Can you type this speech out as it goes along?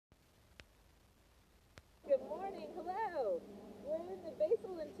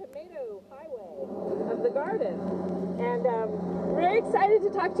tomato highway of the garden. And very excited to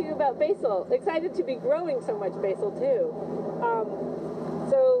talk to you about basil. Excited to be growing so much basil too.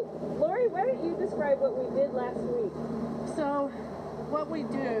 So Lori, why don't you describe what we did last week? So what we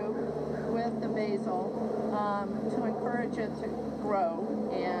do with the basil to encourage it to grow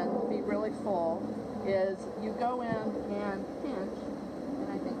and be really full is you go in and pinch,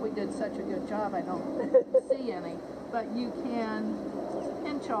 and I think we did such a good job I don't see any, but you can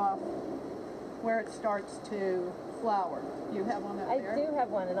pinch off where it starts to flower. You have one up there? I do have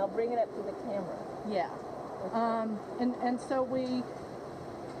one, and I'll bring it up to the camera. Yeah. And so we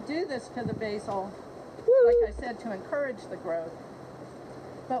do this to the basil, like I said, to encourage the growth.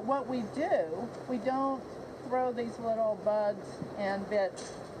 But what we do, we don't throw these little buds and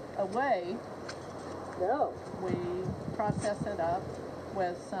bits away. No. We process it up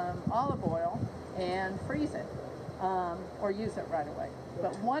with some olive oil and freeze it, or use it right away. Yeah.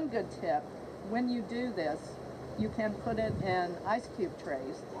 But one good tip, when you do this, you can put it in ice cube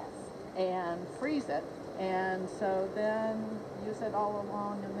trays and freeze it, and so then use it all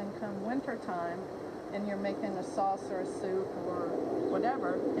along, and then come winter time and you're making a sauce or a soup or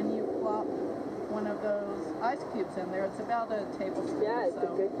whatever, and you plop one of those ice cubes in there. It's about a tablespoon. Yeah, it's a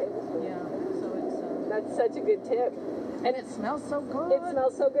good tablespoon. Yeah, so it's that's such a good tip. and it smells so good. It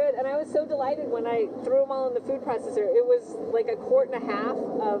smells so good, and I was so delighted when I threw them all in the food processor. It was like 1.5 quarts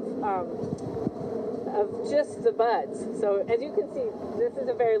of just the buds. So as you can see, this is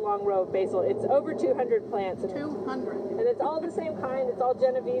a very long row of basil. It's over 200 plants. 200. And it's all the same kind. It's all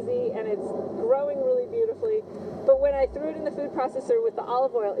Genovese, and it's growing really beautifully. But when I threw it in the food processor with the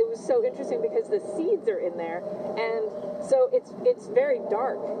olive oil, it was so interesting because the seeds are in there, and so it's very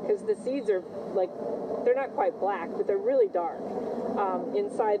dark because the seeds are like, they're not quite black, but they're really dark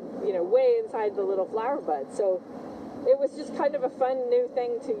inside, way inside the little flower buds. So it was just kind of a fun new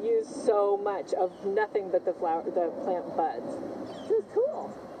thing to use so much of nothing but the plant buds. It was cool.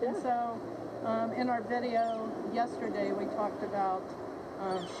 Yeah. And so in our video yesterday, we talked about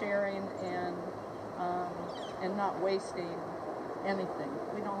sharing and not wasting anything.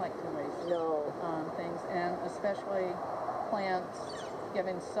 We don't like to waste things, and especially plants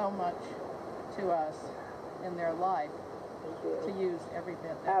giving so much to us in their life to use every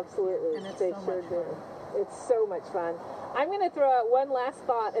bit. Absolutely. And it's they so sure much do. fun. It's so much fun. I'm going to throw out one last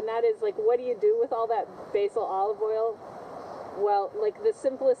thought, and that is, like, what do you do with all that basil olive oil? Well, like, the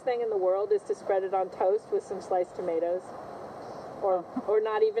simplest thing in the world is to spread it on toast with some sliced tomatoes. Or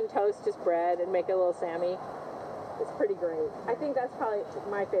not even toast, just bread, and make a little Sammy. It's pretty great. I think that's probably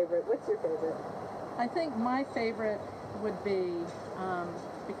my favorite. What's your favorite? I think my favorite would be,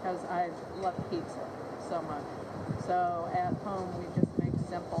 because I love pizza so much. So at home we just make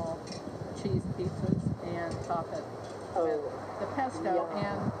simple cheese pizzas and top it with the pesto.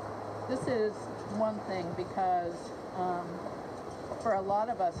 Yeah. And this is one thing because for a lot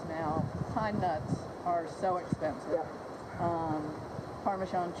of us now, pine nuts are so expensive. Yeah.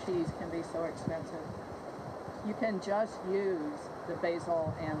 Parmesan cheese can be so expensive. You can just use the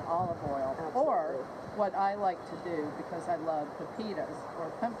basil and olive oil. Absolutely. Or what I like to do, because I love pepitas or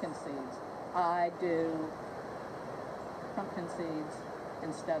pumpkin seeds, I do pumpkin seeds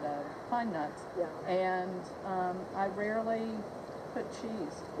instead of pine nuts. Yeah. And I rarely put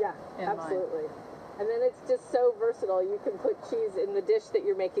cheese. Yeah, in absolutely. mine. And then it's just so versatile. You can put cheese in the dish that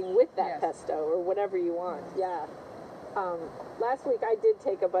you're making with that Yes. pesto or whatever you want. Yeah. Last week I did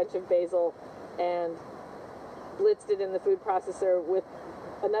take a bunch of basil and blitzed it in the food processor with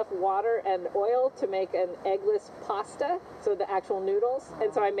enough water and oil to make an eggless pasta, so the actual noodles.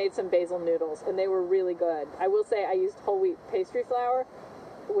 And so I made some basil noodles, and they were really good. I will say I used whole wheat pastry flour,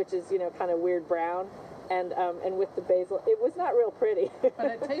 which is, kind of weird brown, and with the basil, it was not real pretty. But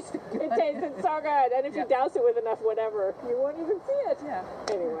it tasted good. It tasted so good, and if you douse it with enough whatever, you won't even see it. Yeah.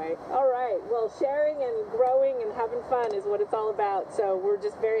 Anyway, all right. Well, sharing and growing and having fun is what it's all about. So we're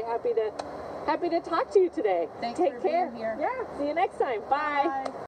just very happy to talk to you today. Thanks Take for care. being here. Yeah. See you next time. Bye. Bye.